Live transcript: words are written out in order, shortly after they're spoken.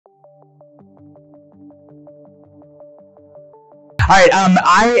right,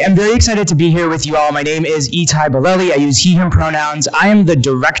 I am very excited to be here with you all. My name is Itay Balely. I use he, him pronouns. I am the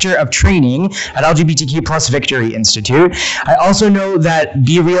Director of Training at LGBTQ Victory Institute. I also know that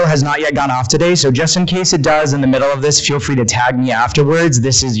Be Real has not yet gone off today, so just in case it does in the middle of this, feel free to tag me afterwards.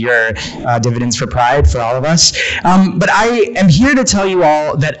 This is your dividends for pride for all of us. But I am here to tell you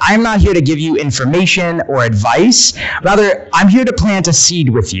all that I'm not here to give you information or advice. Rather, I'm here to plant a seed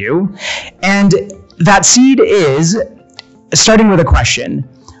with you. And that seed is starting with a question.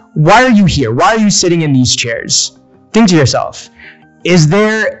 Why are you here? Why are you sitting in these chairs? Think to yourself, is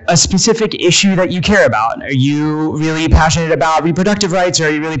there a specific issue that you care about? Are you really passionate about reproductive rights, or are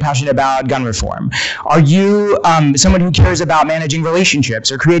you really passionate about gun reform? Are you someone who cares about managing relationships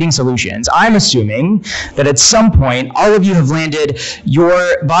or creating solutions? I'm assuming that at some point, all of you have landed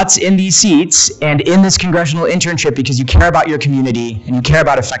your butts in these seats and in this congressional internship because you care about your community and you care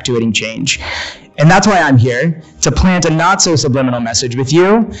about effectuating change. And that's why I'm here, to plant a not-so-subliminal message with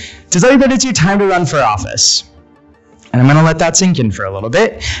you, to tell you that it's your time to run for office. And I'm going to let that sink in for a little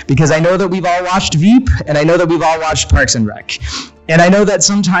bit, because I know that we've all watched Veep, and I know that we've all watched Parks and Rec. And I know that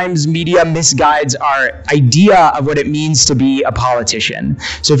sometimes media misguides our idea of what it means to be a politician.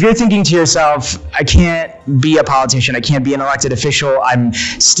 So if you're thinking to yourself, I can't be a politician, I can't be an elected official, I'm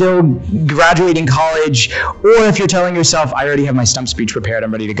still graduating college, or if you're telling yourself, I already have my stump speech prepared,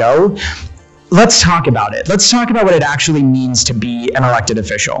 I'm ready to go, let's talk about it. Let's talk about what it actually means to be an elected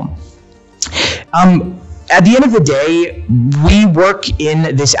official. At the end of the day, we work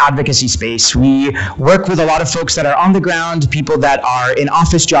in this advocacy space. We work with a lot of folks that are on the ground, people that are in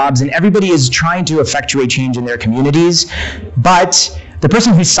office jobs, and everybody is trying to effectuate change in their communities. But the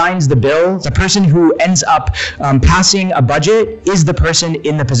person who signs the bill, the person who ends up passing a budget, is the person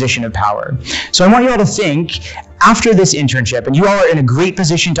in the position of power. So I want you all to think, after this internship, and you all are in a great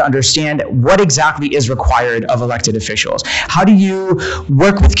position to understand what exactly is required of elected officials. How do you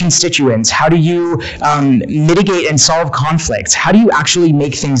work with constituents? How do you mitigate and solve conflicts? How do you actually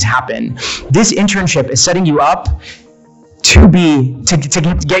make things happen? This internship is setting you up to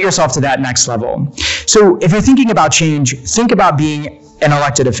get yourself to that next level. So if you're thinking about change, think about being an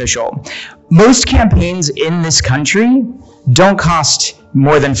elected official. Most campaigns in this country don't cost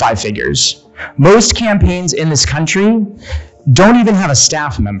more than 5 figures. Most campaigns in this country don't even have a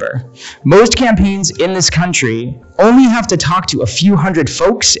staff member. Most campaigns in this country only have to talk to a few hundred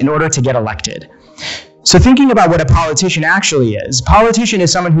folks in order to get elected. So thinking about what a politician actually is, politician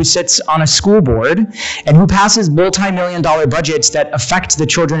is someone who sits on a school board and who passes multi-million-dollar budgets that affect the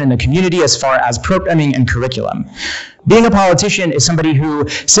children in the community as far as programming and curriculum. Being a politician is somebody who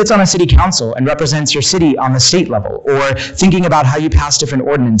sits on a city council and represents your city on the state level, or thinking about how you pass different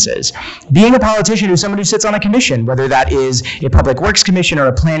ordinances. Being a politician is somebody who sits on a commission, whether that is a public works commission or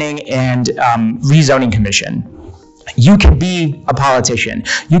a planning and rezoning commission. You could be a politician.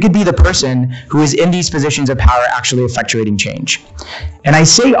 You could be the person who is in these positions of power actually effectuating change. And I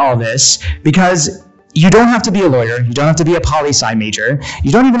say all this because you don't have to be a lawyer. You don't have to be a poli-sci major.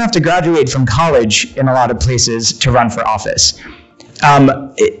 You don't even have to graduate from college in a lot of places to run for office. I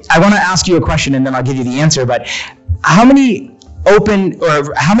want to ask you a question and then I'll give you the answer, but how many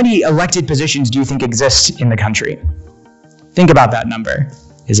elected positions do you think exist in the country? Think about that number.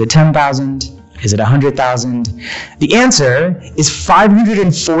 Is it 10,000? Is it 100,000? The answer is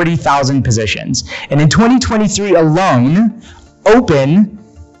 540,000 positions. And in 2023 alone, open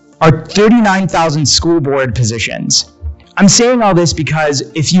are 39,000 school board positions. I'm saying all this because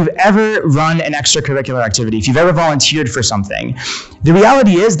if you've ever run an extracurricular activity, if you've ever volunteered for something, the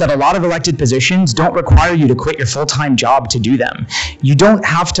reality is that a lot of elected positions don't require you to quit your full-time job to do them. You don't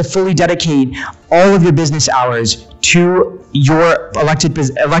have to fully dedicate all of your business hours to your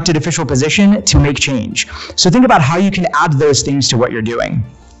elected official position to make change. So think about how you can add those things to what you're doing.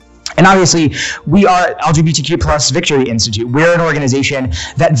 And obviously, we are LGBTQ Victory Institute. We're an organization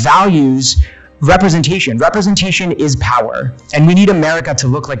that values representation. Representation is power, and we need America to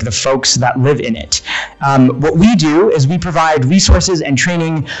look like the folks that live in it. What we do is we provide resources and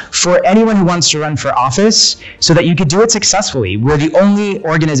training for anyone who wants to run for office so that you could do it successfully. We're the only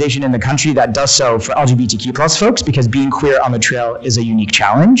organization in the country that does so for LGBTQ+ folks, because being queer on the trail is a unique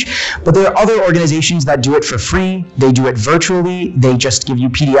challenge. But there are other organizations that do it for free. They do it virtually. They just give you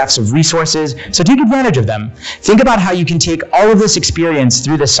PDFs of resources. So take advantage of them. Think about how you can take all of this experience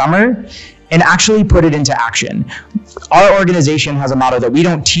through the summer and actually put it into action. Our organization has a motto that we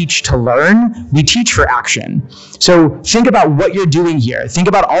don't teach to learn, we teach for action. So think about what you're doing here. Think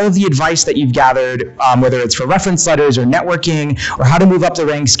about all of the advice that you've gathered, whether it's for reference letters or networking or how to move up the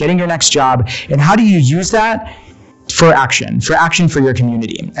ranks, getting your next job, and how do you use that for action for your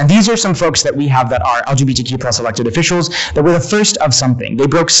community. And these are some folks that we have that are LGBTQ plus elected officials that were the first of something. They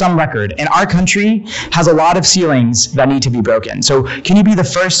broke some record. And our country has a lot of ceilings that need to be broken. So can you be the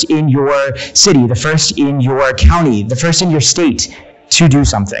first in your city, the first in your county, the first in your state to do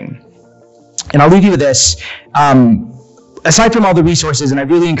something? And I'll leave you with this. Aside from all the resources, and I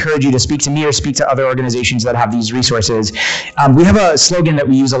really encourage you to speak to me or speak to other organizations that have these resources, we have a slogan that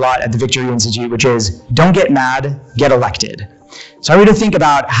we use a lot at the Victory Institute, which is, don't get mad, get elected. So I want you to think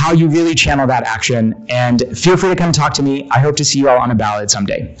about how you really channel that action, and feel free to come talk to me. I hope to see you all on a ballot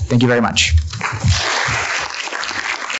someday. Thank you very much.